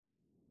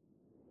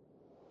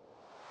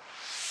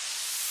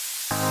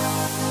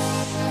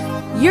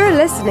You're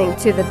listening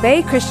to the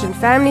Bay Christian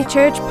Family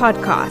Church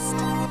podcast.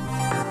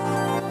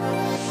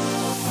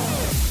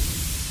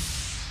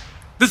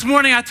 This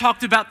morning I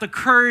talked about the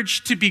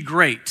courage to be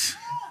great.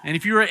 And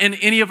if you were in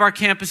any of our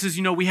campuses,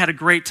 you know we had a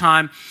great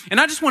time. And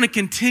I just want to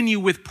continue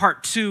with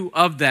part 2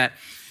 of that,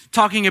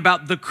 talking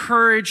about the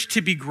courage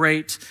to be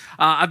great.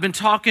 I've been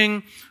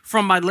talking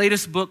from my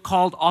latest book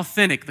called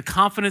Authentic, The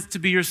Confidence to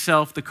Be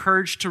Yourself, The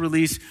Courage to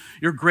Release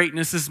Your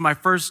Greatness. This is my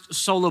first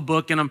solo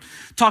book, and I'm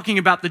talking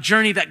about the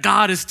journey that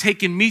God has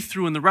taken me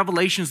through and the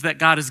revelations that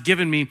God has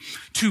given me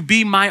to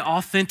be my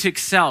authentic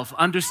self,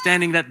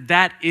 understanding that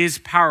that is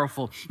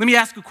powerful. Let me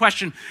ask a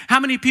question.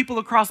 How many people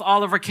across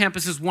all of our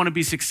campuses want to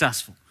be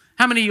successful?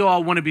 How many of you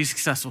all want to be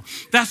successful?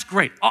 That's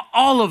great.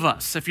 All of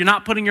us. If you're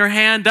not putting your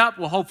hand up,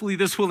 well, hopefully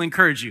this will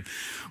encourage you.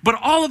 But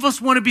all of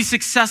us want to be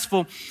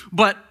successful.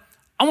 But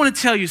I want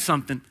to tell you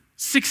something.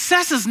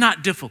 Success is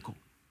not difficult.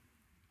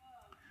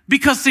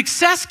 Because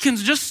success can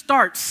just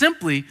start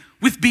simply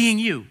with being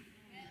you.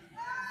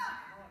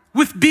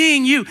 With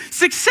being you.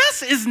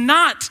 Success is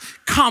not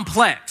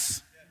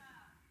complex.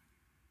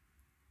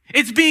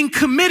 It's being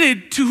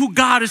committed to who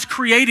God has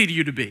created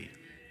you to be.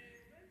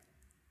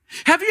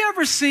 Have you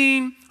ever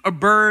seen a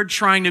bird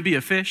trying to be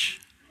a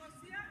fish?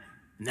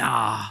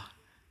 Nah.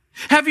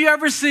 Have you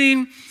ever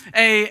seen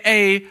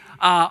a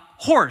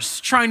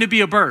horse trying to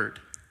be a bird?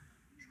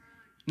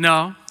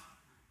 No.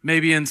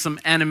 Maybe in some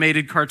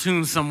animated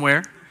cartoon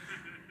somewhere,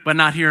 but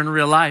not here in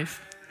real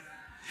life.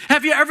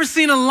 Have you ever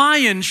seen a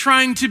lion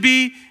trying to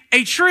be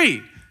a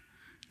tree?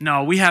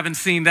 No, we haven't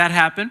seen that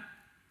happen.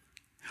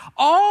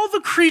 All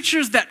the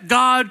creatures that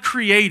God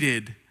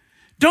created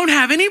don't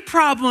have any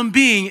problem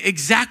being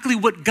exactly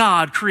what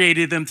God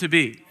created them to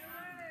be.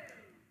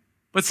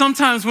 But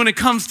sometimes when it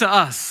comes to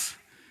us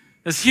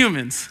as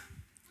humans,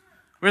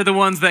 we're the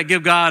ones that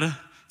give God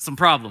some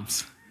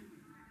problems.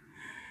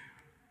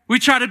 We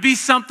try to be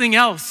something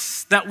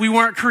else that we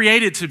weren't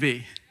created to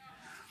be.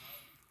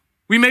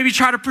 We maybe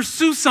try to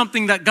pursue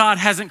something that God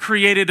hasn't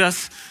created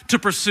us to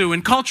pursue.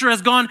 And culture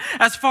has gone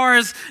as far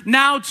as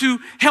now to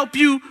help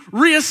you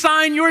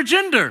reassign your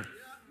gender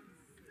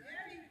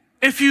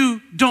if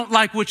you don't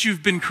like what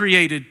you've been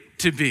created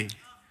to be.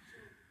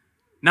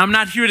 Now, I'm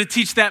not here to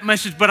teach that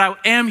message, but I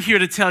am here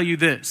to tell you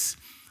this.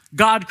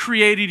 God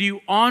created you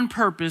on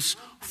purpose,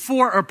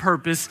 for a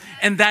purpose,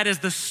 and that is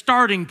the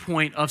starting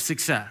point of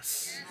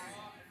success.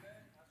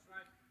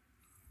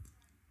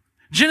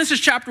 Genesis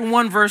chapter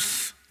 1,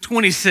 verse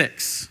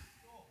 26.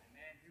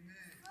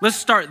 Let's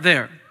start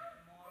there.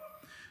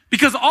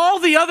 Because all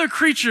the other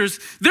creatures,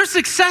 they're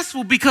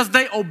successful because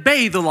they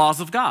obey the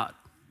laws of God.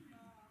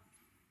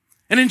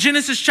 And in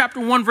Genesis chapter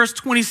 1, verse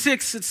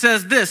 26, it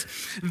says this,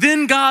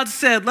 "Then God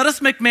said, let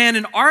us make man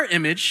in our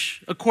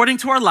image, according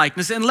to our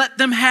likeness, and let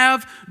them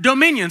have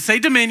dominion." Say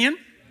dominion.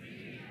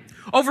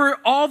 "Over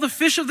all the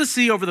fish of the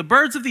sea, over the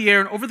birds of the air,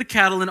 and over the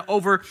cattle, and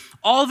over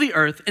all the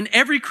earth, and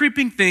every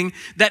creeping thing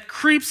that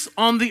creeps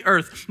on the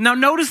earth." Now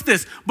notice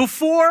this.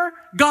 Before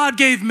God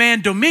gave man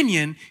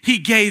dominion, he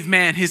gave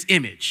man his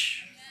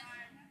image.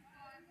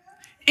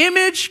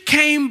 Image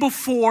came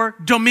before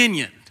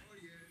dominion.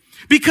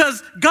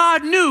 Because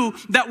God knew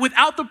that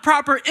without the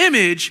proper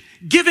image,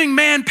 giving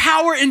man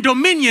power and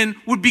dominion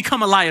would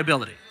become a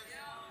liability.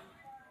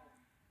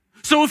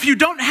 So if you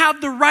don't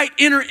have the right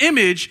inner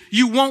image,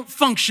 you won't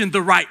function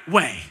the right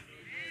way.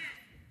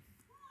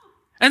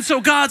 And so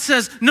God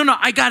says, no,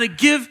 I got to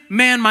give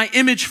man my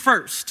image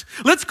first.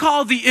 Let's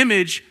call the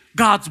image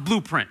God's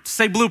blueprint.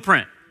 Say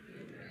blueprint.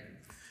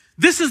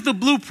 This is the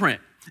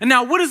blueprint. And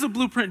now what does a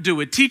blueprint do?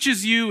 It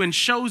teaches you and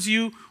shows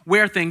you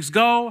where things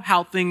go,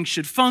 how things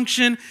should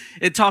function.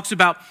 It talks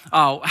about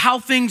how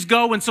things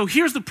go. And so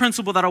here's the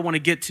principle that I want to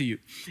get to you.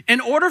 In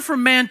order for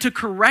man to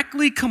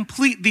correctly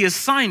complete the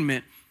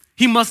assignment,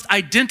 he must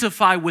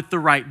identify with the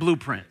right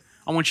blueprint.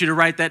 I want you to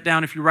write that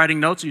down if you're writing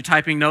notes or you're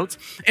typing notes.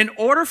 In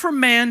order for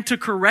man to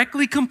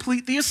correctly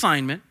complete the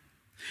assignment,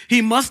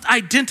 he must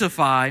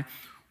identify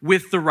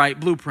with the right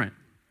blueprint.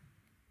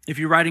 If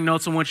you're writing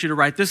notes, I want you to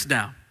write this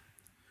down.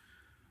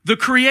 The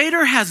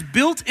Creator has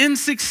built-in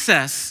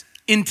success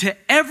into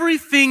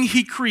everything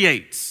he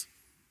creates,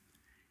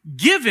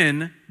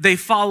 given they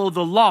follow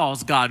the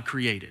laws God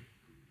created.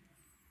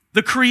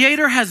 The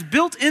Creator has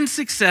built-in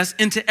success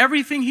into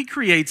everything he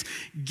creates,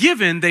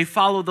 given they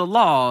follow the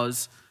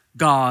laws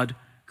God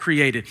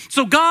created.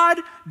 So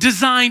God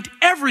designed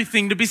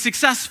everything to be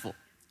successful.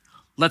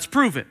 Let's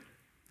prove it.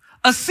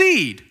 A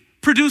seed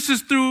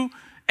produces through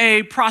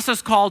a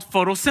process called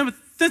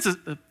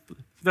photosynthesis.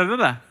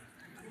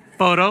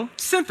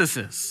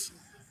 Photosynthesis.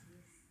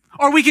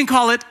 Or we can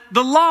call it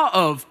the law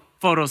of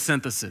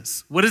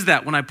photosynthesis. What is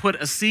that? When I put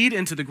a seed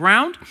into the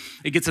ground,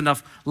 it gets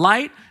enough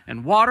light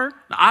and water,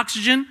 the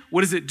oxygen.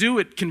 What does it do?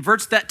 It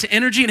converts that to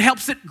energy and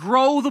helps it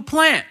grow the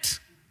plant.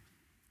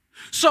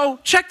 So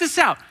check this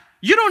out.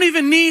 You don't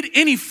even need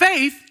any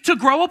faith to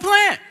grow a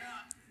plant.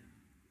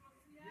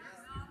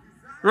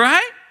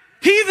 Right?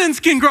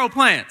 Heathens can grow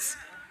plants.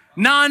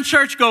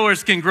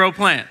 Non-churchgoers can grow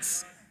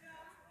plants.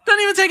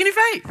 Doesn't even take any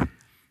faith.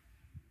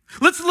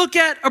 Let's look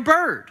at a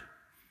bird.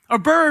 A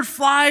bird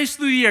flies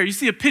through the air. You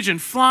see a pigeon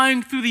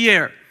flying through the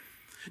air.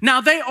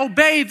 Now, they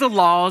obey the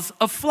laws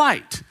of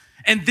flight,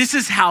 and this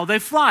is how they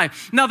fly.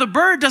 Now, the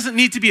bird doesn't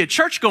need to be a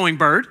church-going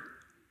bird,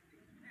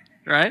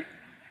 right?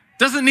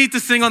 Doesn't need to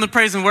sing on the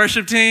praise and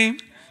worship team.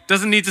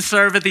 Doesn't need to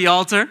serve at the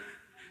altar.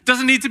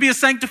 Doesn't need to be a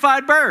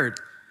sanctified bird.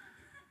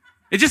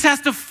 It just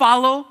has to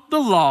follow the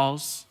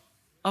laws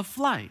of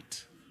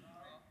flight.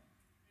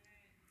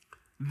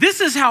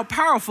 This is how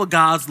powerful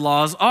God's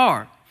laws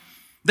are.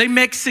 They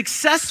make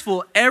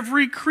successful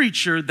every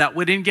creature that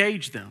would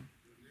engage them.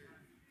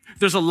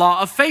 There's a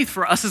law of faith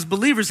for us as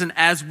believers, and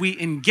as we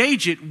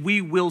engage it,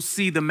 we will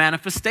see the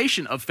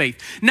manifestation of faith.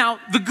 Now,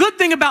 the good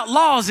thing about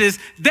laws is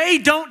they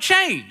don't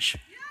change,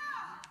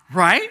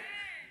 right?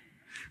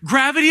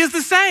 Gravity is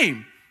the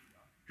same.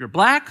 You're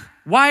black,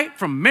 white,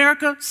 from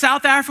America,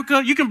 South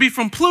Africa, you can be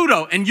from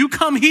Pluto, and you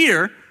come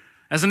here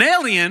as an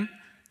alien,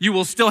 you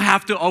will still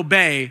have to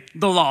obey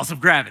the laws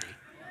of gravity.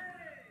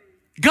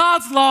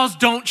 God's laws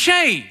don't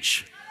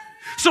change.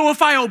 So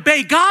if I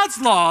obey God's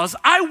laws,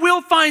 I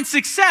will find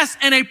success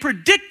and a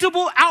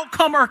predictable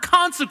outcome or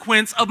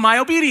consequence of my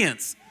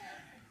obedience.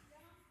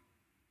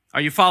 Are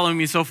you following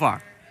me so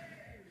far?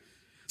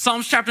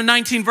 Psalms chapter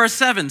 19, verse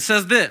 7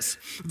 says this: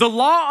 the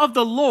law of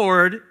the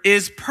Lord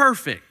is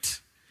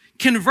perfect,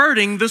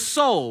 converting the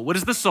soul. What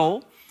is the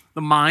soul?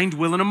 The mind,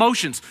 will, and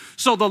emotions.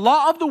 So the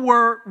law of the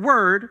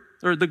word,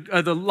 or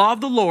the law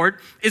of the Lord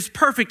is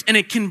perfect, and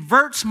it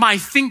converts my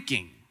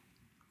thinking.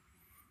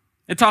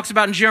 It talks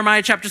about in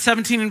Jeremiah chapter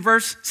 17 and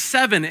verse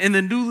 7 in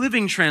the New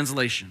Living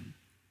Translation.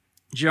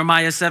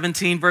 Jeremiah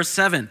 17, verse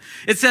 7.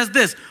 It says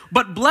this: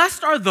 but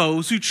blessed are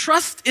those who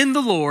trust in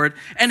the Lord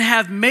and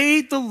have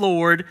made the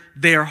Lord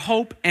their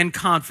hope and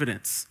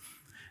confidence.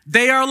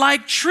 They are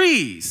like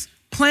trees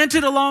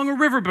planted along a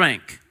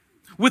riverbank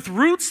with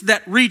roots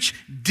that reach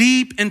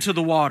deep into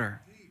the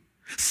water.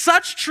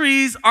 Such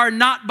trees are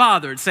not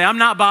bothered. Say, I'm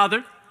not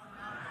bothered.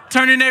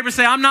 Turn to your neighbor,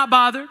 say, I'm not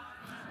bothered.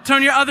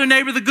 Turn your other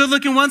neighbor, the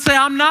good-looking one, say,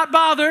 I'm not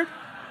bothered.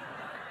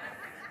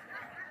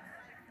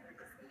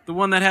 The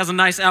one that has a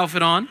nice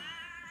outfit on.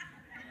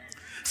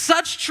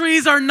 Such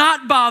trees are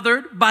not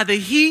bothered by the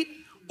heat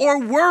or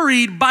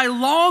worried by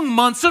long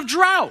months of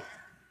drought.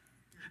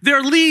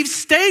 Their leaves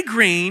stay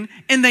green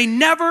and they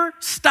never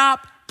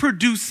stop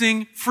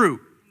producing fruit.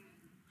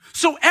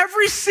 So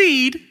every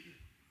seed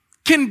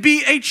can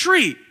be a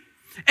tree.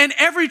 And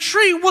every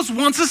tree was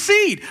once a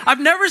seed.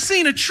 I've never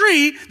seen a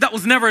tree that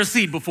was never a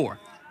seed before.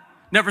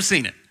 Never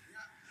seen it.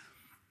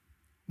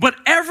 But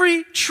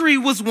every tree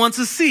was once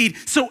a seed.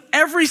 So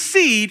every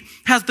seed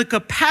has the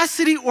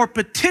capacity or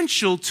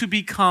potential to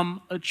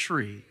become a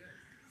tree.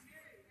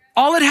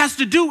 All it has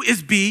to do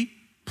is be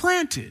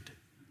planted.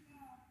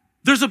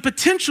 There's a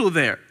potential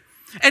there.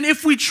 And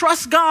if we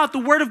trust God, the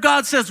word of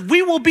God says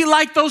we will be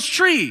like those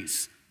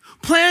trees,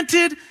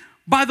 planted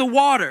by the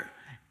water,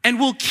 and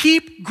will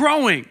keep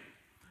growing.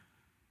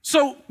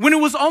 So when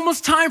it was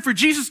almost time for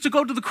Jesus to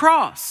go to the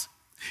cross,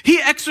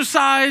 he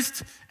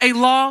exercised a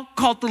law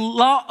called the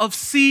law of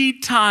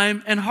seed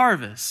time and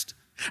harvest.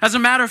 As a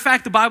matter of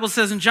fact, the Bible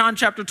says in John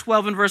chapter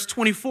 12 and verse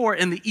 24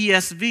 in the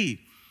ESV,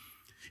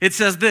 it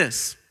says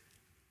this: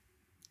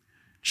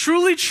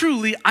 truly,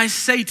 truly, I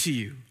say to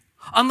you,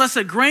 unless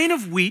a grain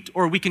of wheat,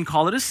 or we can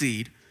call it a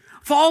seed,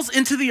 falls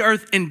into the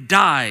earth and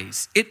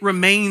dies, it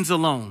remains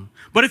alone.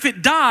 But if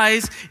it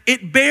dies,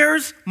 it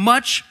bears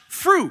much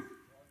fruit.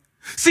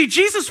 See,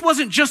 Jesus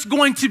wasn't just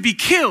going to be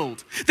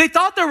killed. They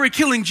thought they were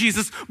killing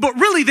Jesus, but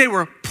really they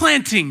were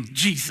planting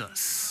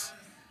Jesus.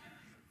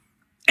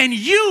 And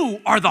you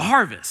are the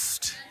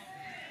harvest.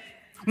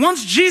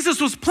 Once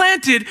Jesus was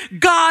planted,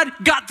 God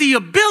got the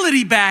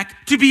ability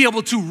back to be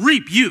able to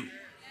reap you.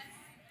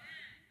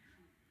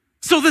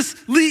 So this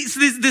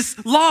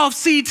law of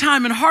seed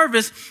time and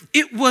harvest,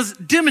 it was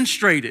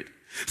demonstrated.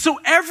 So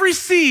every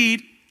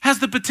seed has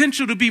the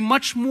potential to be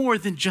much more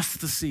than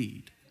just the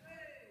seed.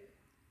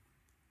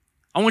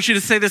 I want you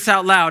to say this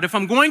out loud. If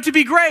I'm going to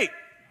be great,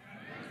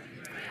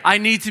 I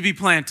need to be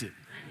planted.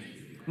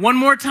 One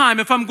more time.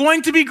 If I'm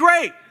going to be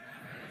great,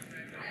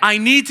 I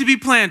need to be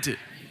planted.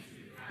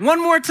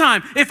 One more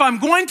time. If I'm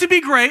going to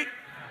be great,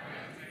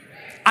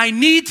 I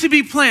need to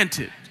be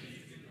planted.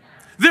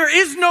 There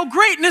is no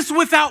greatness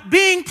without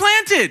being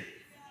planted.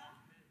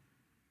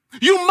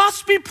 You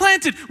must be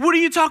planted. What are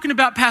you talking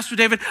about, Pastor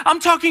David?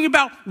 I'm talking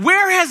about,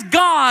 where has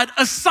God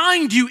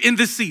assigned you in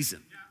this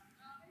season?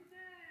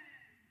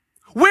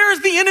 Where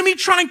is the enemy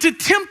trying to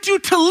tempt you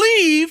to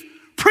leave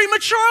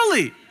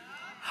prematurely?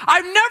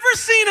 I've never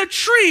seen a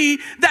tree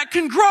that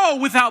can grow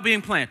without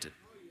being planted.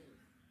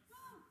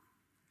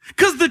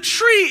 Because the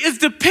tree is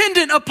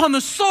dependent upon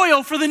the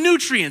soil for the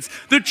nutrients.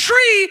 The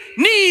tree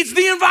needs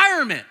the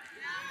environment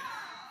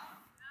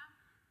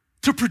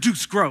to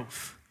produce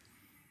growth.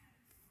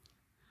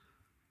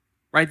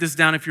 Write this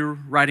down if you're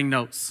writing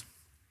notes.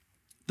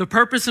 The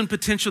purpose and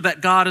potential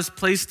that God has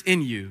placed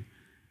in you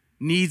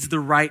needs the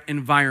right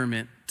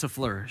environment to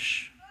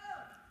flourish.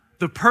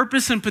 The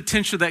purpose and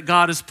potential that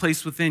God has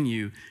placed within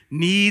you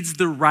needs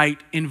the right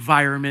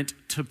environment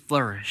to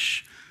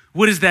flourish.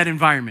 What is that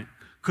environment?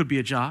 Could be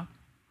a job,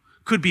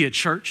 Could be a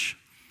church,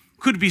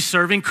 could be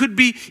serving, could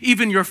be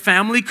even your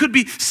family, could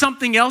be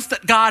something else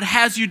that God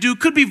has you do,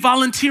 could be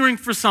volunteering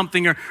for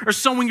something or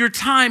sowing your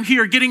time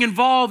here, getting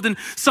involved in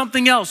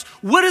something else.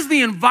 What is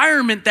the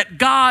environment that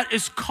God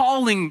is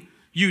calling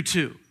you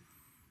to?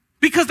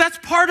 Because that's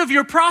part of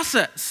your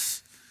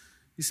process.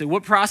 You say,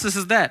 what process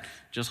is that?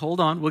 Just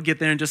hold on, we'll get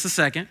there in just a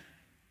second.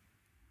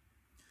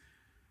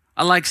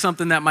 I like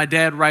something that my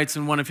dad writes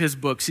in one of his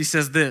books. He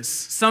says this: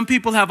 some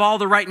people have all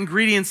the right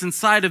ingredients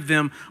inside of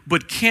them,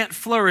 but can't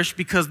flourish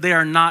because they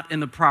are not in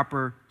the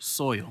proper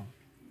soil.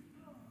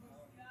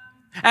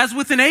 As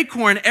with an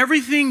acorn,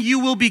 everything you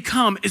will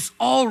become is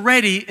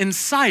already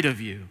inside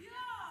of you.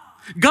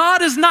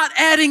 God is not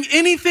adding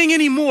anything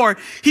anymore.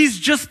 He's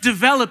just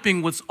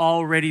developing what's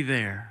already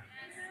there.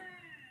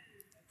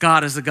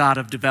 God is a God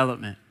of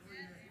development.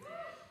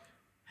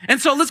 And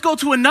so let's go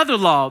to another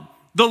law,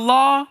 the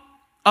law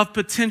of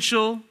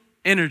potential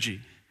energy.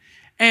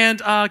 And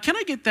can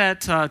I get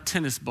that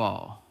tennis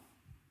ball?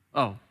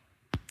 Oh,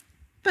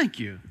 thank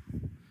you.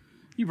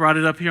 You brought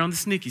it up here on the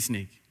sneaky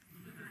sneak.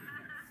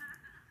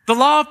 The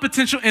law of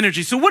potential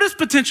energy. So what is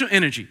potential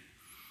energy?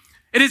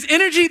 It is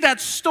energy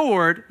that's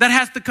stored that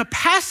has the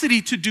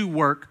capacity to do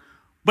work,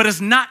 but has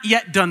not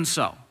yet done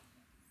so.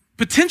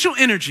 Potential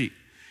energy.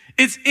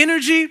 It's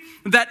energy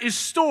that is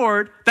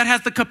stored that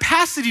has the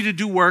capacity to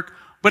do work,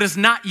 but has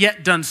not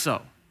yet done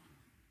so.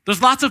 There's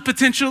lots of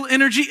potential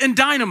energy in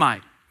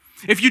dynamite.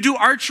 If you do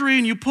archery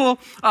and you pull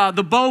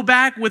the bow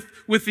back with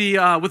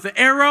the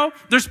arrow,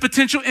 there's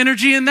potential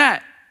energy in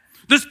that.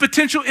 There's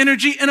potential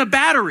energy in a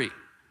battery.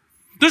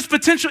 There's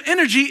potential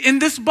energy in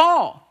this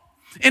ball.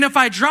 And if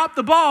I drop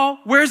the ball,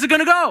 where is it going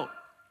to go?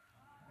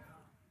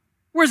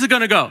 Where's it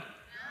going to go?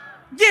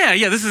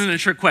 Yeah, this isn't a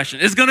trick question.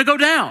 It's going to go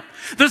down.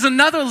 There's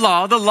another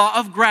law, the law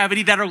of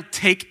gravity, that'll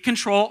take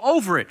control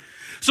over it.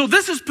 So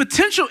this is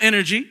potential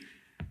energy,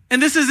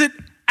 and this is it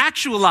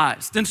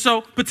actualized. And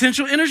so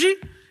potential energy,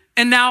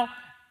 and now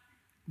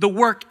the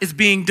work is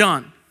being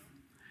done.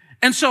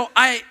 And so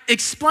I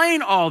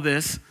explain all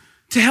this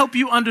to help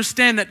you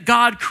understand that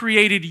God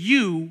created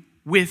you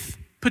with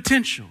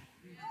potential.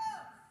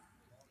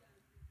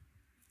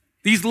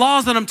 These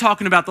laws that I'm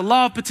talking about, the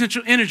law of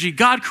potential energy,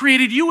 God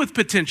created you with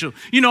potential.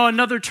 You know,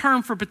 another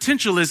term for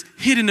potential is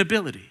hidden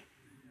ability.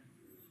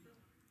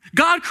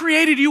 God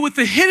created you with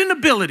the hidden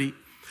ability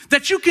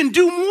that you can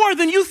do more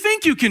than you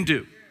think you can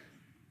do.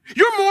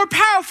 You're more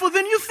powerful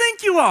than you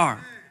think you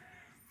are.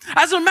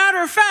 As a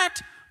matter of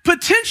fact,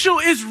 potential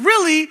is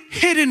really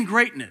hidden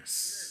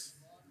greatness.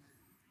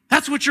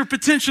 That's what your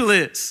potential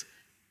is.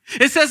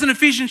 It says in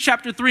Ephesians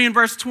chapter 3 and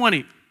verse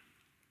 20,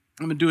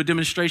 I'm going to do a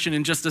demonstration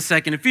in just a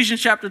second.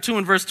 Ephesians chapter 2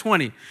 and verse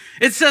 20.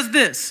 It says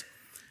this: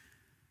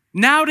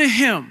 now to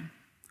him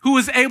who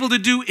is able to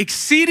do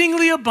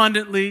exceedingly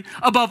abundantly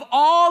above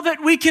all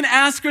that we can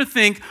ask or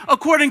think,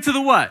 according to the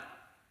what?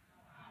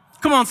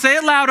 Come on, say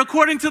it loud.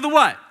 According to the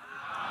what?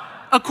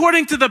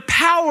 According to the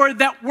power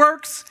that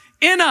works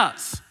in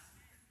us.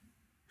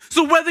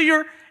 So whether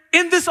you're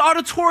in this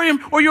auditorium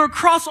or you're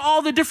across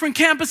all the different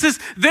campuses,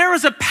 there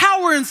is a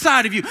power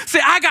inside of you. Say,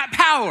 I got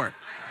power.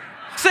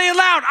 Say it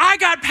loud, I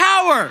got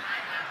power.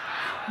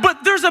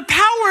 But there's a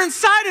power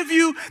inside of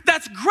you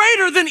that's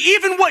greater than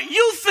even what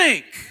you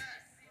think,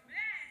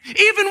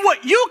 even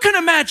what you can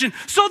imagine.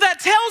 So that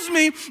tells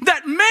me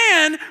that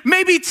man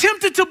may be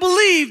tempted to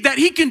believe that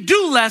he can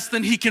do less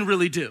than he can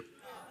really do.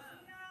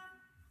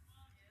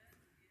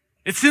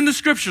 It's in the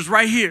scriptures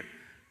right here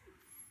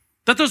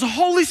that there's a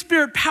Holy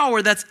Spirit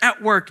power that's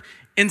at work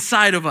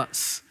inside of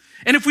us.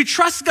 And if we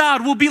trust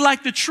God, we'll be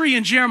like the tree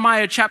in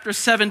Jeremiah chapter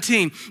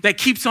 17 that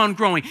keeps on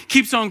growing,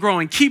 keeps on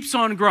growing, keeps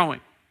on growing.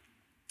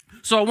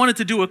 So I wanted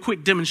to do a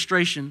quick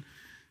demonstration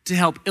to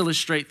help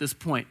illustrate this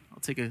point.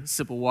 I'll take a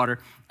sip of water.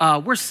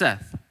 Where's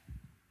Seth?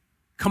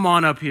 Come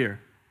on up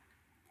here.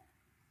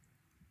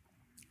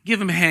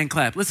 Give him a hand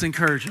clap. Let's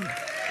encourage him.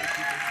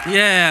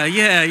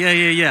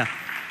 Yeah.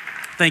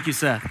 Thank you,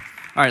 Seth.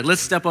 All right,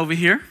 let's step over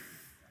here.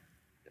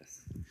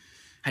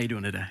 How you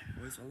doing today?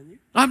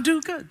 I'm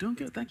doing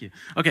good, thank you.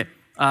 Okay,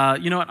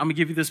 you know what? I'm gonna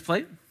give you this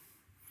plate.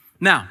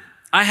 Now,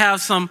 I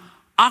have some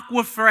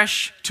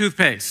Aquafresh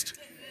toothpaste.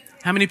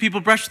 How many people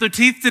brushed their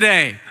teeth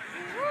today?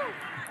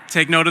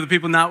 Take note of the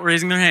people not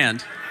raising their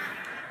hand.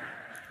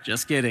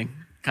 Just kidding,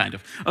 kind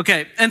of.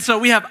 Okay, and so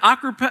we have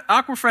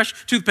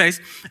Aquafresh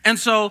toothpaste. And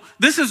so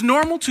this is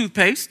normal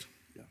toothpaste.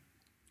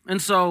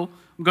 And so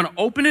I'm gonna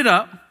open it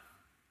up,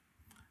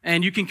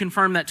 and you can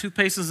confirm that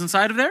toothpaste is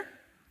inside of there?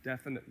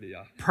 Definitely,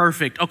 yeah.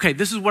 Perfect. Okay,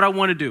 this is what I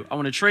want to do. I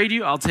want to trade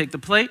you. I'll take the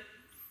plate,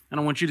 and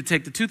I want you to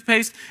take the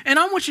toothpaste, and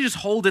I want you to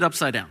just hold it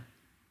upside down.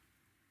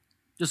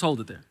 Just hold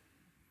it there.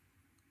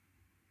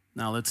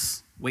 Now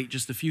let's wait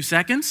just a few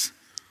seconds.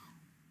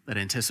 Let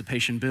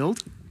anticipation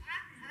build.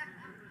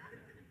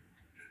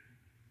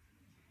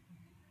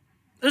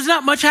 There's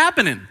not much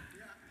happening.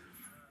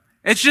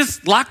 It's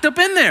just locked up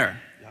in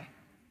there.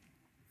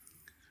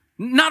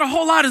 Not a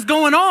whole lot is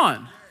going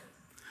on.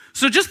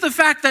 So just the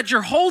fact that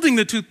you're holding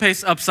the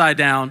toothpaste upside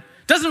down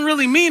doesn't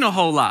really mean a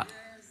whole lot.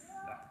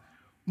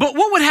 But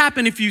what would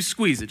happen if you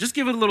squeeze it? Just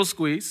give it a little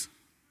squeeze.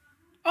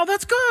 Oh,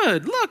 that's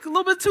good. Look, a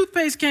little bit of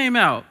toothpaste came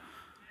out.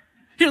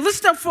 Here, let's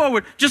step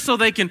forward just so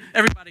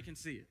everybody can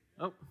see it.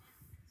 Oh,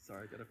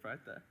 sorry, I gotta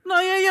fight that. No,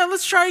 yeah,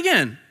 let's try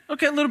again.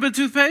 Okay, a little bit of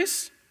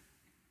toothpaste.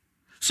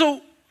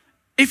 So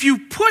if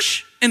you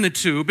push in the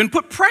tube and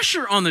put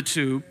pressure on the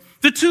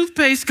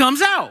toothpaste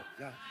comes out.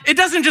 It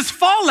doesn't just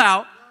fall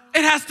out,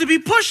 it has to be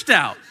pushed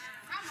out.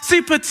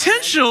 See,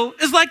 potential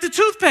is like the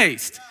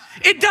toothpaste.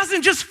 It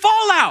doesn't just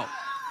fall out.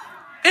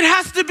 It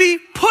has to be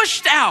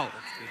pushed out.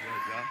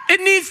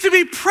 It needs to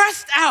be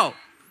pressed out.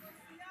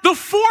 The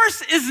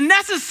force is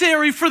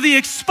necessary for the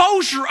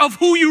exposure of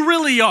who you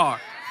really are.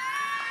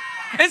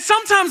 And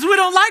sometimes we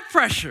don't like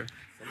pressure.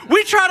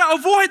 We try to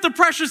avoid the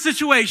pressure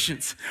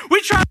situations.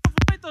 We try to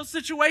avoid those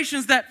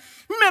situations that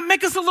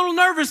make us a little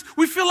nervous.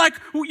 We feel like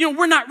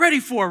we're not ready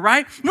for,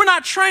 right? We're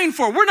not trained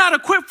for, we're not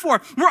equipped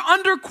for. We're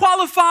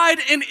underqualified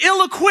and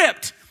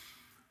ill-equipped.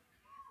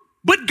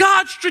 But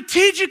God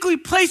strategically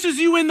places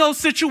you in those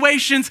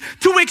situations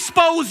to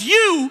expose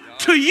you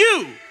to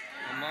you,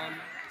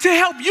 to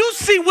help you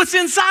see what's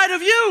inside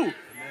of you.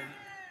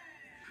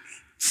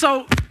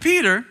 So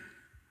Peter,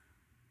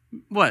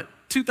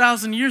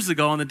 2,000 years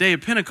ago on the day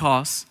of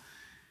Pentecost,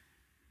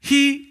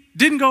 he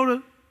didn't go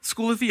to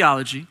school of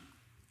theology.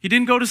 He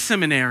didn't go to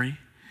seminary.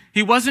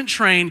 He wasn't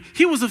trained.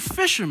 He was a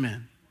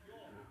fisherman.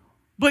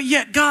 But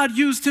yet God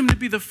used him to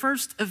be the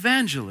first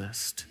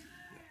evangelist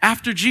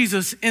after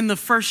Jesus in the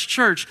first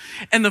church.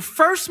 And the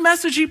first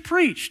message he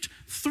preached,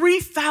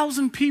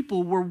 3,000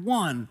 people were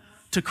won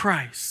to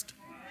Christ.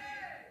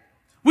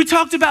 We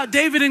talked about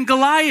David and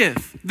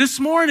Goliath this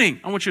morning.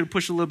 I want you to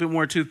push a little bit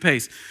more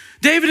toothpaste.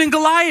 David and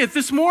Goliath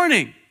this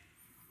morning.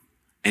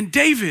 And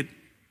David,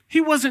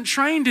 he wasn't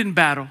trained in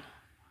battle,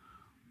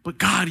 but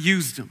God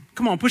used him.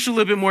 Come on, push a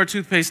little bit more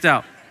toothpaste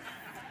out.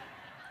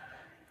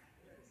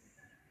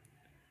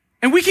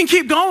 And we can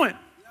keep going.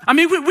 I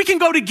mean, we can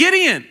go to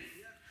Gideon.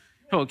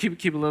 Oh,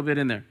 keep a little bit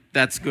in there.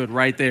 That's good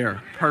right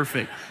there.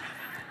 Perfect.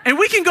 And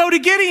we can go to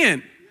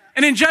Gideon.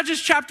 And in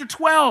Judges chapter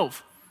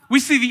 12, we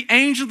see the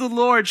angel of the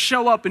Lord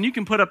show up. And you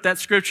can put up that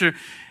scripture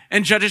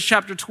in Judges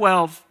chapter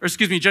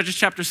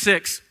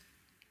 6.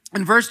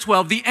 In verse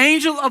 12, the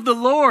angel of the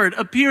Lord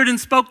appeared and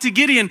spoke to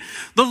Gideon.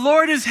 The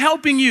Lord is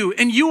helping you,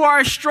 and you are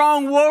a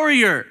strong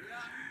warrior.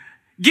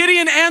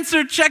 Gideon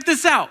answered, check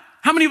this out.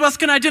 How many of us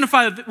can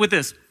identify with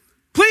this?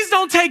 Please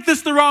don't take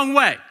this the wrong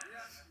way.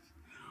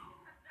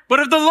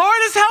 But if the Lord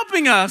is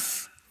helping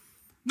us,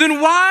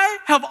 then why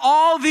have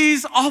all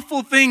these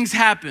awful things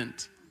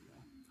happened?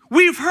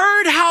 We've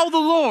heard how the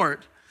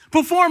Lord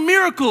performed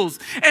miracles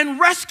and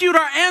rescued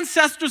our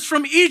ancestors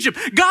from Egypt.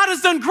 God has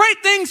done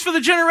great things for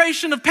the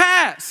generation of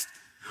past,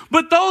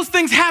 but those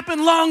things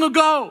happened long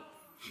ago.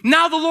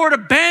 Now the Lord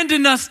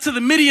abandoned us to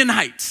the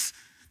Midianites.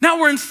 Now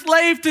we're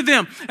enslaved to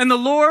them. And the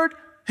Lord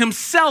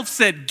himself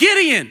said,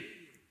 Gideon,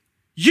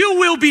 you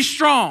will be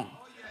strong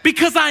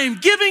because I am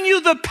giving you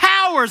the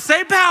power,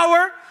 say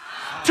power,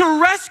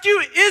 to rescue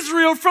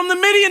Israel from the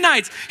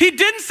Midianites. He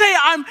didn't say,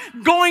 I'm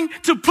going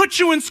to put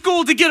you in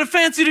school to get a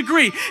fancy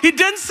degree. He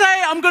didn't say,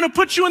 I'm going to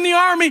put you in the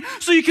army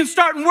so you can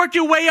start and work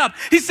your way up.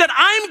 He said,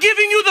 I'm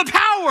giving you the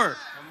power.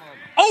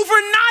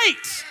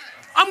 Overnight,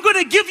 I'm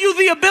going to give you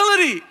the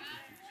ability.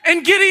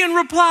 And Gideon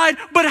replied,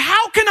 but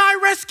how can I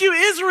rescue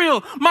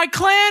Israel? My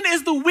clan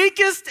is the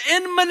weakest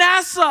in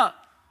Manasseh.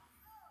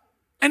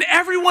 And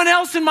everyone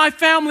else in my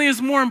family is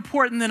more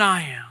important than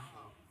I am.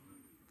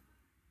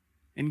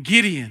 And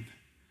Gideon,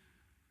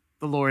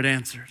 the Lord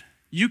answered,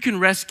 you can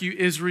rescue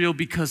Israel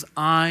because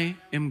I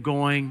am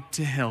going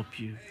to help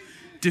you.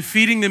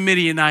 Defeating the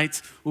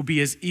Midianites will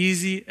be as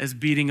easy as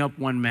beating up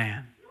one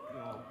man.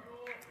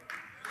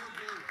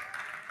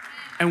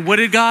 And what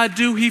did God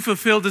do? He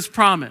fulfilled his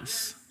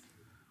promise.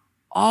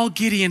 All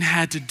Gideon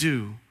had to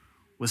do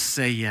was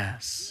say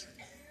yes.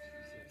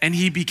 And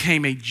he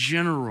became a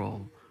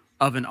general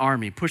of an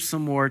army. Push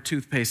some more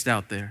toothpaste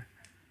out there.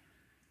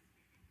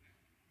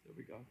 There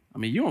we go. I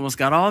mean, you almost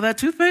got all that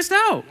toothpaste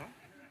out.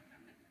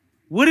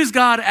 What is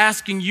God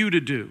asking you to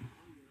do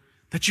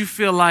that you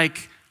feel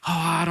like, oh,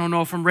 I don't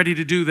know if I'm ready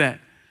to do that?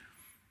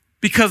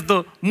 Because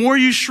the more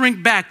you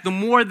shrink back, the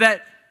more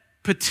that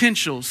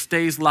potential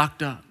stays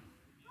locked up.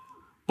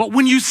 But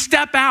when you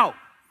step out,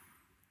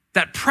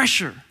 that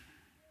pressure,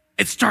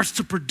 it starts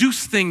to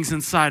produce things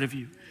inside of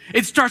you.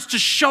 It starts to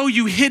show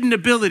you hidden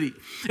ability.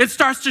 It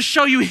starts to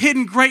show you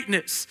hidden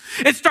greatness.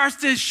 It starts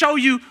to show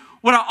you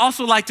what I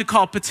also like to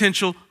call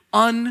potential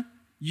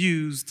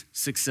unused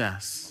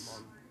success.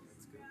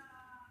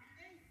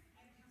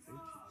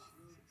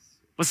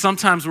 But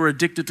sometimes we're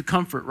addicted to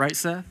comfort, right,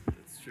 Seth?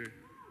 That's true.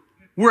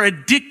 We're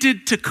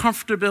addicted to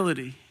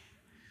comfortability.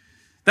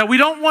 That we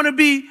don't want to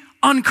be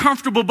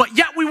uncomfortable, but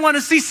yet we want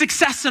to see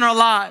success in our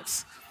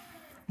lives.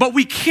 But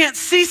we can't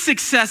see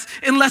success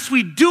unless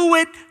we do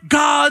it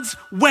God's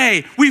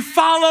way. We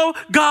follow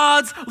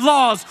God's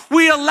laws.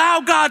 We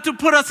allow God to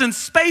put us in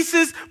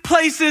spaces,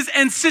 places,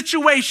 and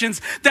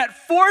situations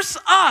that force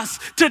us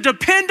to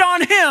depend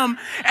on him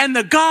and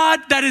the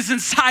God that is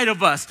inside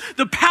of us,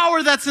 the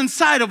power that's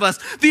inside of us,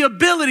 the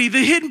ability,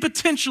 the hidden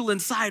potential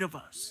inside of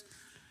us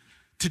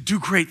to do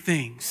great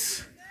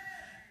things.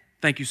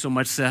 Thank you so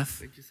much,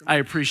 Seth. I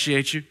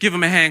appreciate you. Give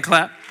him a hand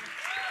clap.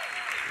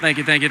 Thank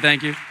you, thank you,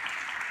 thank you.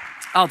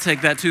 I'll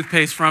take that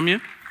toothpaste from you.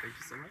 Thank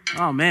you so much.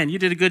 Oh, man, you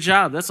did a good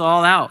job. That's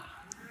all out.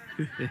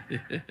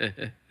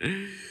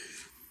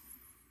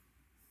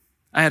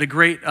 I had a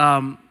great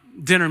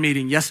dinner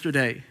meeting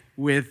yesterday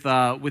with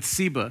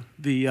Seba,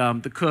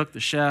 the cook, the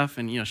chef,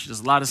 and she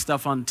does a lot of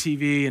stuff on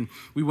TV. And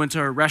we went to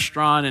her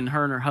restaurant, and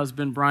her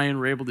husband Brian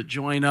were able to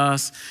join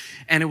us.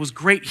 And it was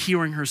great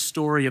hearing her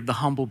story of the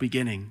humble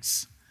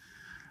beginnings,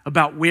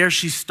 about where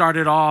she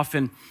started off,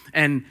 and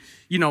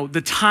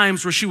the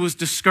times where she was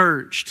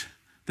discouraged,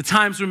 the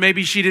times where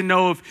maybe she didn't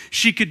know if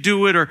she could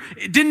do it or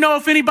didn't know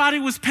if anybody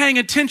was paying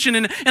attention.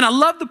 And I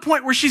love the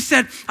point where she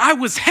said, I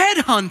was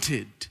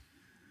headhunted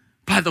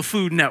by the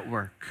Food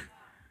Network.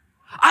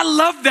 I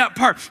love that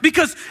part,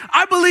 because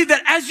I believe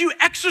that as you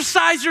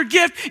exercise your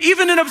gift,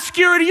 even in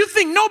obscurity, you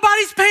think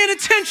nobody's paying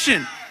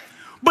attention.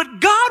 But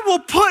God will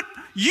put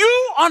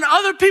you on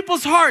other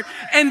people's heart,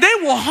 and they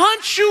will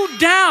hunt you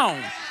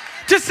down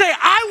to say,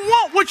 I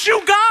want what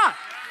you got.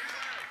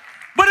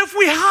 But if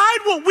we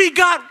hide what we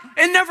got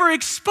and never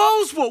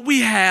expose what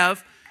we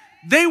have,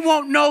 they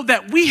won't know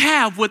that we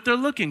have what they're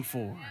looking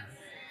for.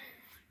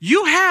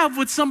 You have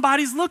what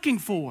somebody's looking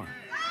for.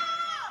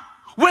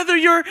 Whether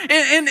you're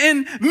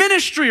in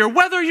ministry or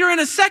whether you're in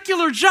a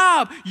secular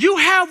job, you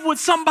have what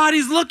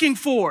somebody's looking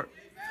for.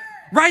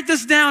 Write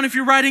this down if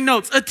you're writing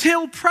notes.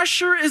 Until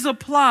pressure is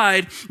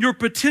applied, your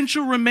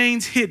potential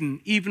remains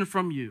hidden even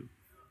from you.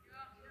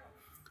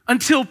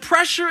 Until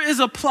pressure is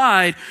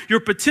applied, your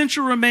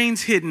potential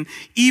remains hidden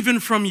even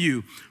from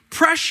you.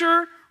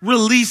 Pressure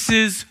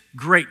releases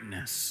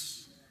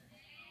greatness.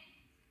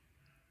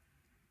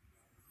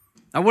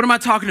 Now, what am I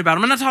talking about?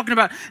 I'm not talking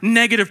about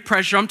negative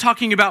pressure. I'm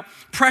talking about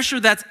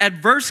pressure that's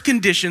adverse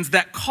conditions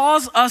that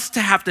cause us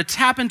to have to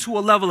tap into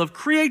a level of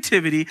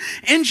creativity,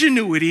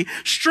 ingenuity,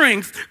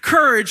 strength,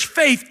 courage,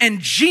 faith,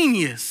 and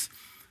genius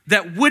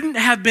that wouldn't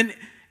have been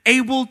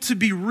able to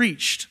be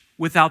reached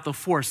without the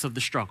force of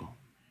the struggle.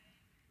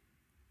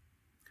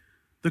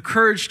 The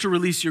courage to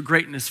release your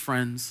greatness,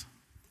 friends,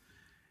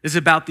 is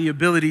about the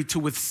ability to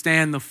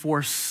withstand the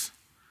force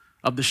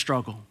of the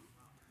struggle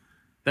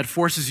that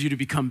forces you to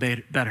become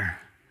better.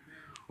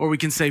 Or we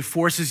can say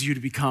forces you to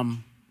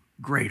become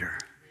greater.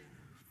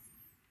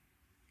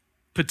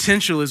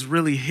 Potential is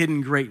really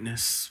hidden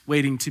greatness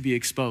waiting to be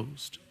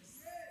exposed.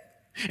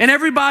 And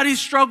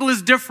everybody's struggle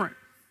is different.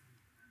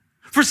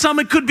 For some,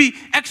 it could be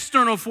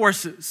external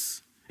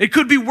forces. It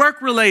could be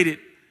work-related.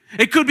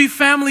 It could be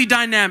family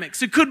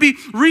dynamics. It could be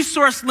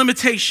resource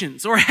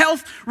limitations or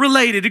health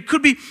related. It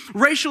could be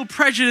racial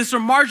prejudice or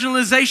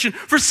marginalization.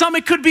 For some,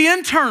 it could be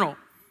internal.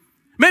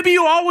 Maybe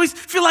you always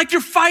feel like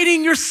you're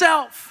fighting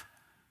yourself,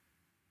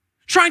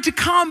 trying to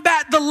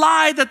combat the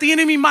lie that the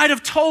enemy might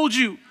have told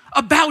you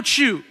about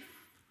you.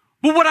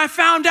 But what I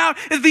found out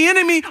is the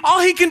enemy,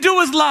 all he can do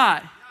is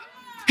lie.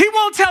 He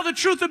won't tell the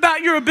truth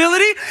about your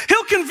ability.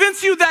 He'll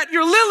convince you that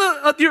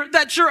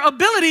your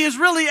ability is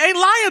really a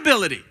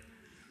liability.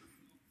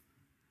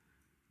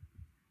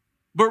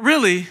 But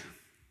really,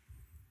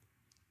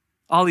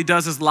 all he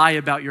does is lie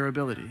about your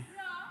ability.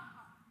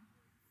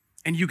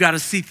 And you got to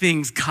see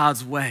things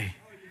God's way.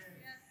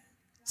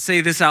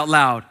 Say this out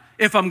loud.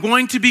 If I'm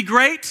going to be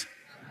great,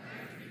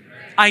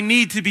 I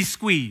need to be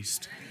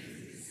squeezed.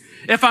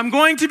 If I'm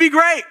going to be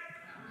great,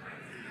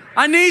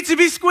 I need to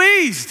be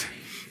squeezed.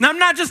 Now, I'm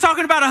not just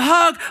talking about a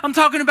hug. I'm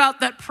talking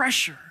about that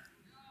pressure.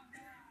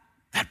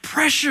 That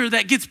pressure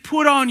that gets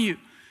put on you.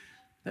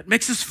 That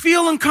makes us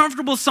feel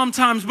uncomfortable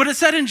sometimes. But it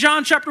said in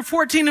John chapter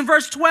 14 and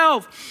verse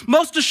 12,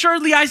 most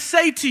assuredly I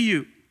say to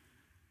you,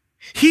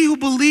 he who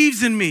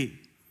believes in me,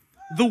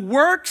 the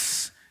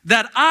works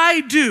that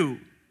I do,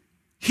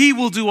 he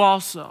will do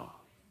also.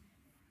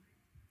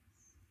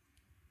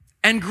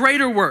 And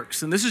greater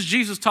works, and this is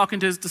Jesus talking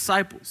to his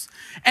disciples,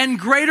 and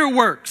greater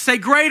works, say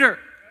greater.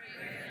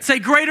 Say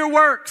greater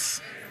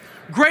works.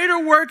 Greater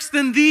works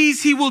than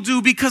these he will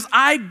do because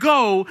I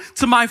go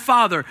to my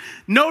Father.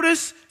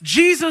 Notice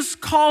Jesus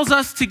calls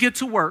us to get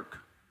to work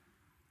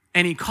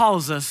and he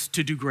calls us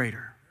to do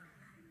greater,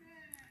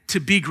 to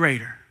be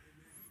greater,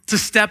 to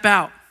step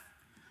out.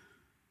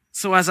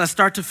 So as I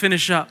start to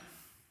finish up,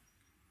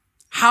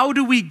 how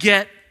do we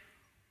get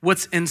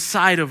what's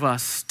inside of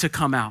us to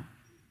come out?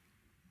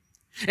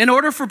 In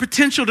order for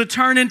potential to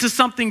turn into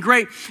something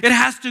great, it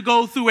has to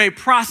go through a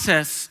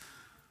process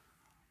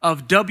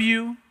of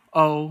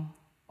WORK,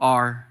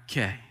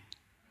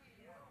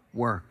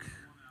 work.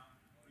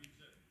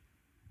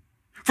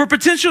 For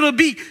potential to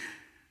be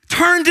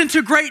turned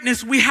into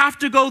greatness, we have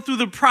to go through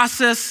the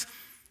process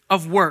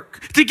of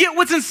work. To get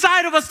what's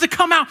inside of us to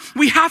come out,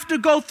 we have to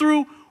go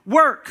through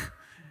work.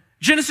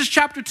 Genesis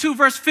chapter 2,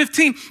 verse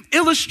 15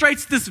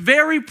 illustrates this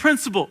very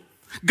principle.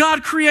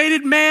 God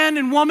created man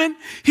and woman.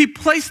 He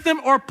placed them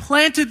or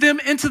planted them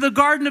into the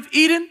Garden of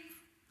Eden.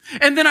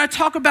 And then I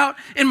talk about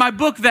in my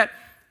book that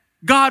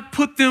God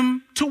put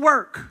them to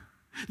work.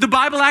 The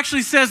Bible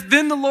actually says,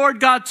 then the Lord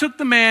God took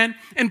the man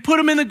and put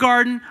him in the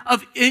Garden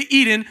of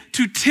Eden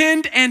to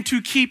tend and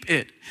to keep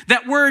it.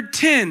 That word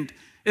tend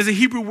is a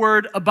Hebrew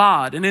word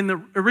abad, and in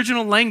the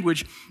original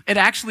language, it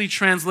actually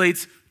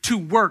translates to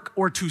work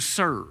or to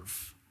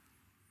serve.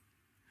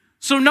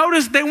 So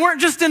notice they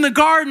weren't just in the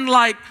garden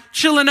like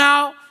chilling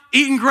out,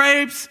 eating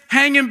grapes,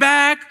 hanging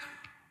back,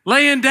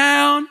 laying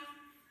down,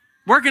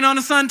 working on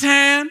a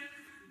suntan.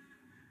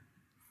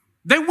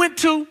 They went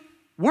to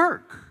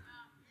work.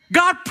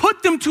 God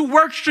put them to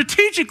work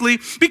strategically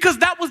because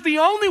that was the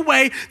only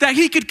way that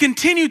he could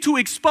continue to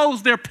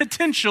expose their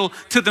potential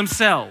to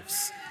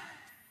themselves.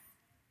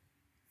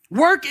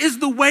 Work is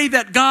the way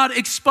that God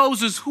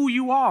exposes who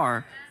you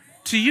are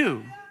to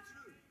you.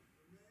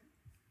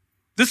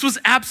 This was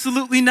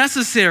absolutely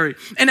necessary.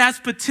 And as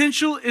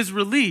potential is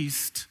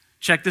released,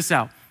 check this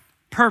out,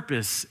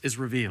 purpose is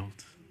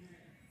revealed.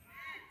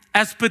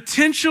 As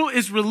potential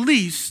is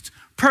released,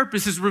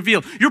 purpose is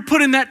revealed. You're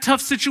put in that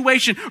tough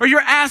situation, or you're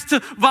asked to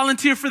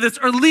volunteer for this,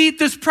 or lead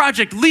this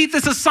project, lead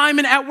this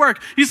assignment at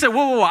work. You say,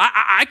 whoa,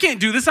 I can't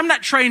do this. I'm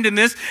not trained in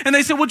this. And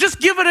they say, well, just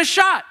give it a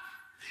shot.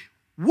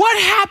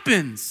 What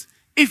happens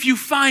if you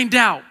find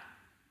out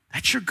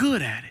that you're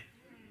good at it?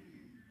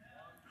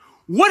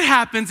 What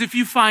happens if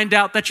you find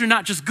out that you're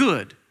not just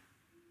good,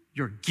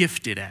 you're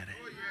gifted at it?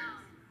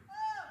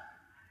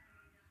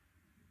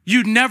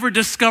 You'd never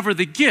discover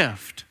the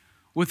gift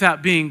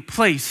without being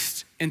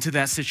placed into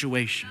that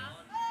situation.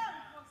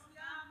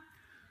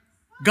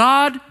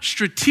 God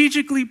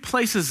strategically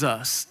places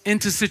us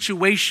into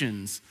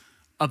situations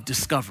of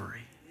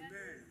discovery,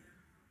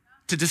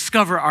 to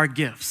discover our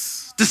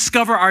gifts,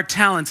 discover our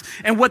talents.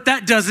 And what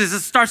that does is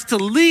it starts to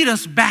lead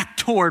us back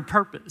toward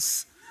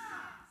purpose.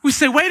 We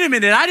say, wait a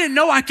minute, I didn't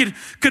know I could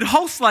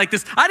host like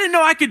this. I didn't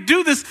know I could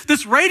do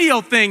this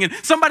radio thing. And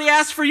somebody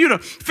asked for you to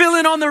fill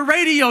in on the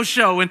radio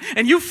show, and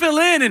you fill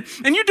in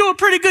and you do a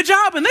pretty good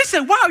job. And they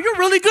said, wow, you're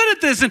really good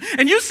at this.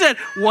 And you said,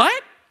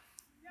 what?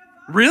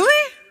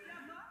 Really?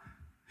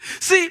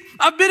 See,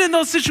 I've been in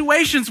those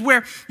situations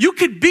where you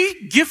could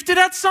be gifted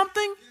at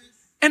something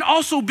and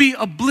also be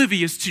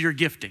oblivious to your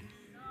gifting.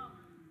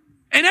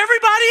 And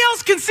everybody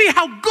else can see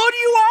how good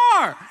you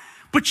are,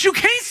 but you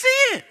can't see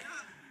it.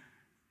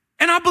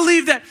 And I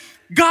believe that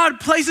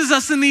God places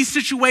us in these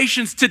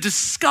situations to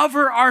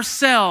discover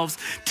ourselves,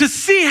 to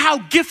see how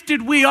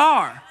gifted we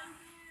are,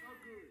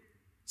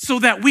 so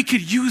that we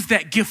could use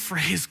that gift for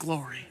his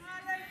glory,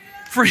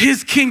 for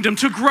his kingdom,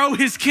 to grow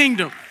his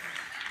kingdom.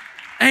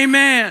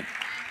 Amen.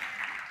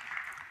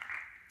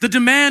 The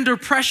demand or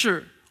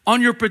pressure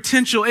on your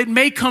potential, it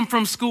may come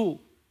from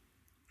school.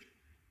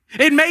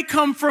 It may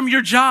come from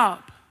your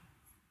job.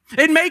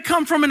 It may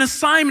come from an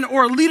assignment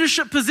or a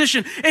leadership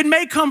position. It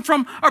may come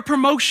from a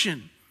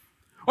promotion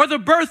or the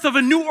birth of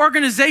a new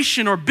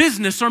organization or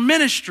business or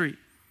ministry.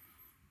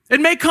 It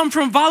may come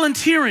from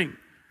volunteering,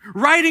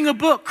 writing a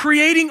book,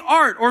 creating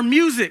art or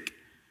music,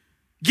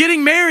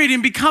 getting married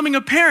and becoming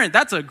a parent.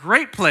 That's a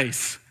great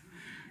place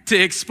to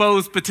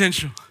expose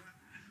potential.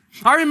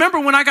 I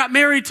remember when I got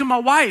married to my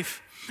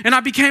wife and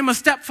I became a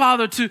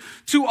stepfather to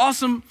two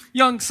awesome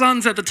young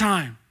sons at the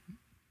time.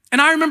 And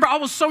I remember I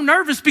was so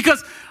nervous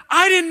because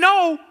I didn't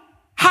know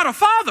how to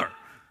father.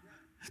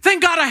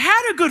 Thank God I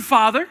had a good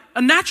father,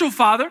 a natural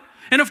father.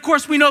 And of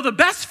course, we know the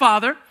best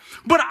father.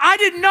 But I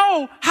didn't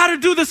know how to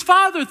do this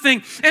father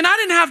thing. And I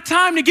didn't have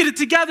time to get it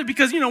together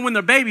because, when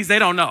they're babies, they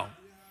don't know.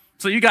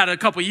 So you got a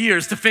couple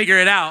years to figure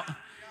it out.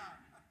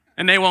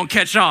 And they won't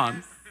catch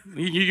on.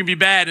 You can be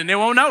bad and they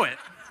won't know it.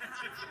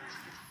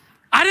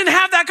 I didn't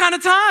have that kind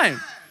of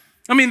time.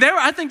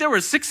 I think they were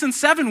 6 and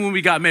 7 when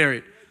we got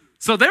married.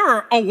 So they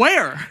were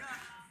aware.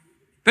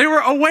 They were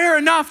aware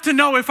enough to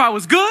know if I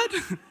was good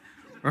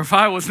or if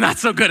I was not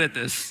so good at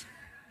this.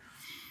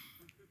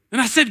 And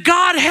I said,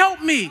 God,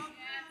 help me.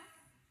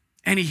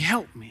 And he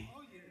helped me.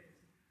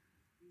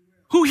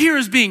 Who here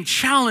is being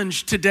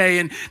challenged today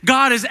and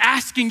God is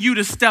asking you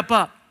to step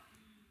up?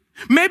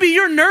 Maybe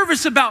you're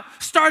nervous about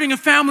starting a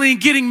family and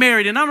getting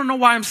married. And I don't know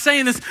why I'm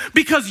saying this,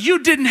 because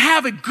you didn't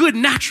have a good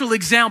natural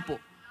example.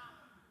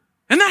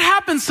 And that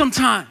happens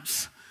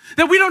sometimes.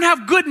 That we don't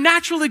have good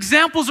natural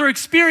examples or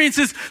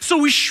experiences, so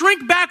we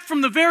shrink back from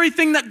the very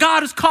thing that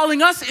God is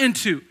calling us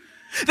into.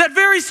 That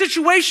very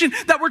situation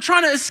that we're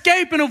trying to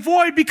escape and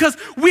avoid because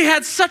we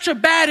had such a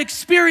bad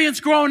experience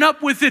growing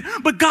up with it,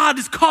 but God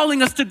is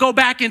calling us to go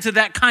back into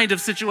that kind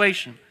of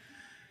situation.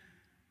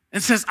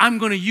 And says, I'm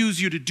going to use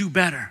you to do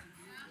better,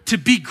 to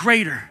be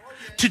greater,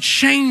 to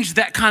change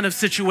that kind of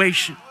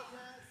situation.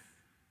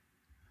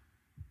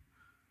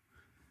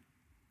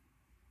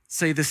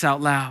 Say this out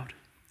loud.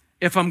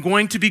 If I'm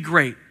going to be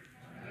great,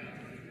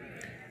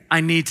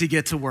 I need to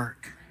get to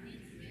work.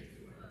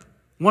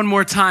 One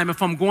more time.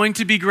 If I'm going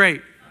to be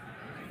great,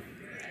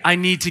 I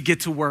need to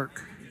get to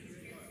work.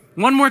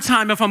 One more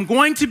time. If I'm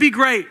going to be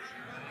great,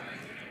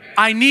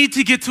 I need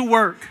to get to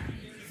work.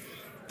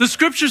 The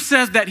scripture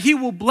says that he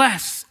will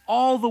bless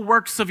all the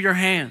works of your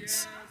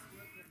hands.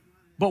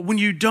 But when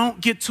you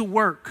don't get to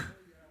work,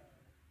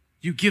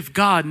 you give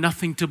God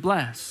nothing to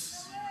bless.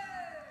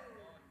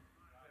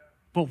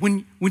 But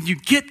when you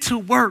get to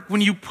work,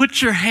 when you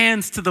put your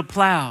hands to the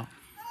plow,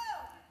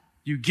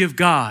 you give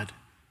God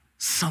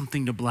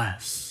something to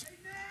bless,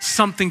 something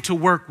something to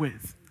work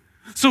with.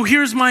 So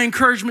here's my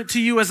encouragement to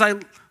you as I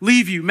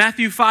leave you.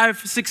 Matthew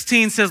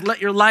 5:16 says,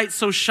 let your light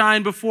so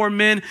shine before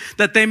men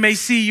that they may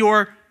see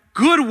your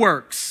good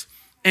works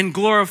and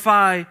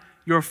glorify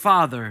your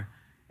Father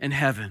in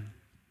heaven.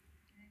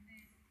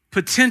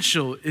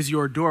 Potential is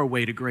your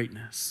doorway to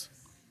greatness.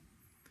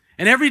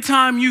 And every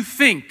time you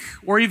think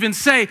or even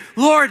say,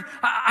 Lord,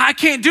 I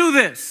can't do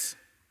this,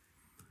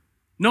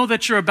 know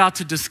that you're about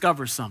to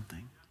discover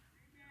something.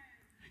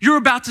 You're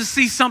about to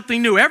see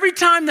something new. Every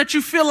time that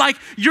you feel like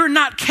you're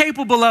not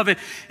capable of it,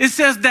 it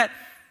says that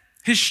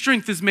his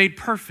strength is made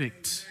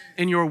perfect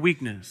in your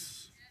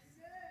weakness.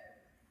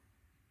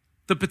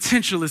 The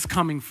potential is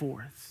coming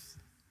forth.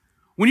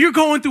 When you're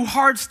going through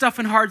hard stuff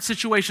and hard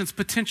situations,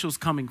 potential is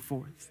coming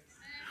forth.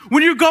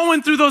 When you're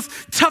going through those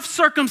tough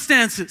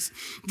circumstances,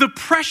 the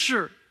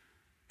pressure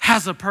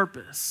has a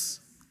purpose.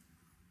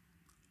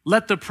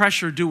 Let the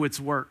pressure do its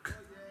work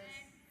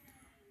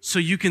so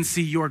you can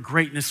see your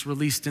greatness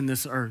released in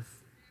this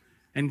earth.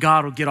 And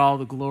God will get all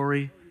the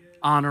glory,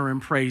 honor,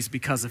 and praise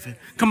because of it.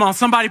 Come on,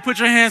 somebody put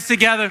your hands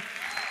together.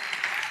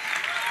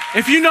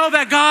 If you know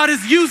that God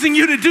is using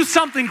you to do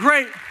something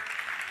great,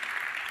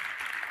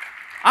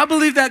 I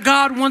believe that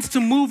God wants to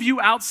move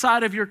you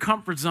outside of your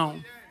comfort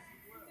zone.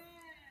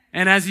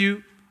 And as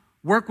you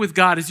work with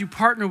God, as you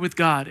partner with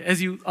God,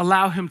 as you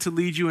allow him to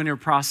lead you in your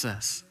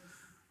process,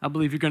 I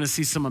believe you're going to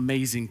see some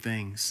amazing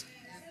things.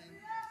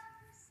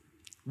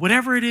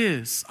 Whatever it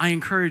is, I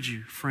encourage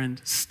you,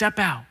 friend, step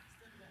out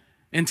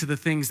into the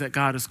things that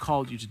God has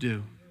called you to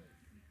do.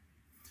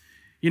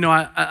 You know,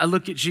 I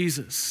look at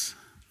Jesus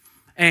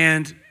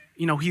and,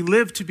 you know, he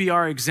lived to be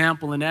our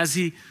example. And as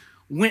he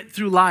went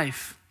through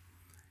life,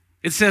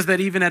 it says that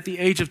even at the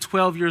age of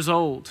 12 years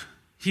old,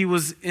 he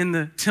was in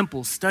the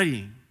temple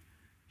studying.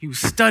 He was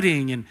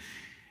studying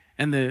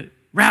and the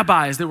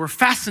rabbis, they were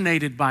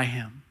fascinated by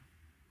him.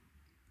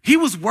 He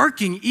was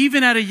working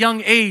even at a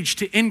young age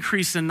to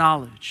increase in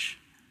knowledge.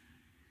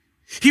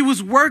 He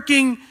was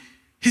working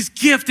his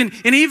gift and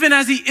even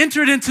as he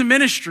entered into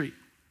ministry,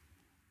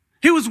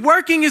 he was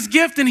working his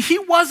gift and he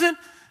wasn't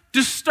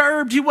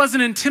disturbed. He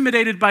wasn't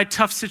intimidated by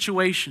tough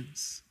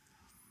situations.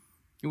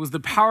 It was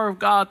the power of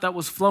God that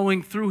was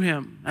flowing through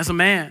him as a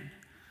man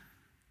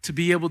to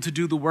be able to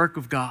do the work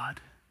of God.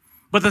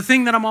 But the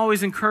thing that I'm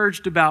always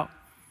encouraged about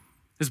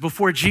is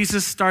before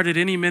Jesus started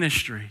any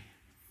ministry,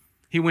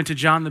 he went to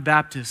John the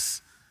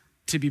Baptist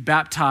to be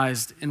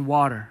baptized in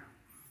water.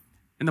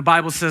 And the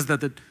Bible says that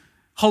the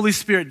Holy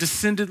Spirit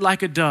descended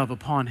like a dove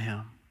upon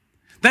him.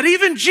 That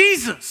even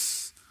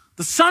Jesus,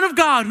 the Son of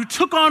God who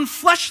took on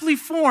fleshly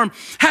form,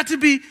 had to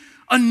be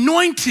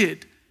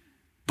anointed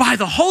by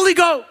the Holy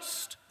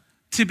Ghost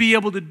to be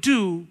able to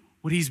do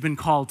what he's been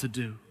called to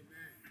do.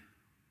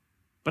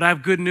 But I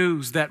have good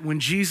news that when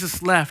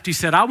Jesus left, he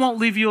said, I won't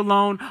leave you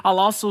alone. I'll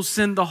also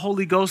send the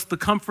Holy Ghost, the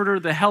comforter,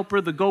 the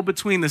helper, the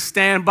go-between, the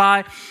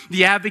standby,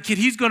 the advocate.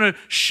 He's going to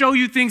show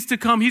you things to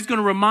come. He's going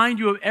to remind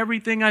you of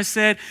everything I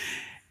said.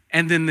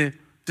 And then the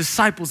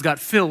disciples got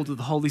filled with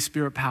the Holy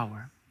Spirit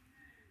power.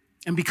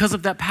 And because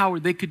of that power,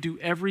 they could do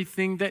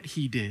everything that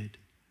he did.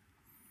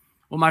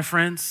 Well, my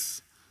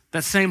friends,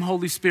 that same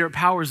Holy Spirit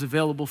power is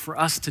available for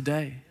us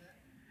today.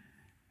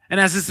 And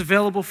as it's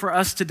available for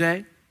us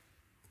today,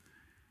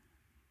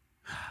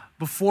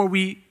 before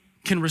we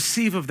can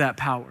receive of that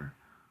power,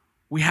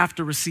 we have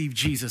to receive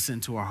Jesus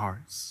into our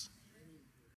hearts.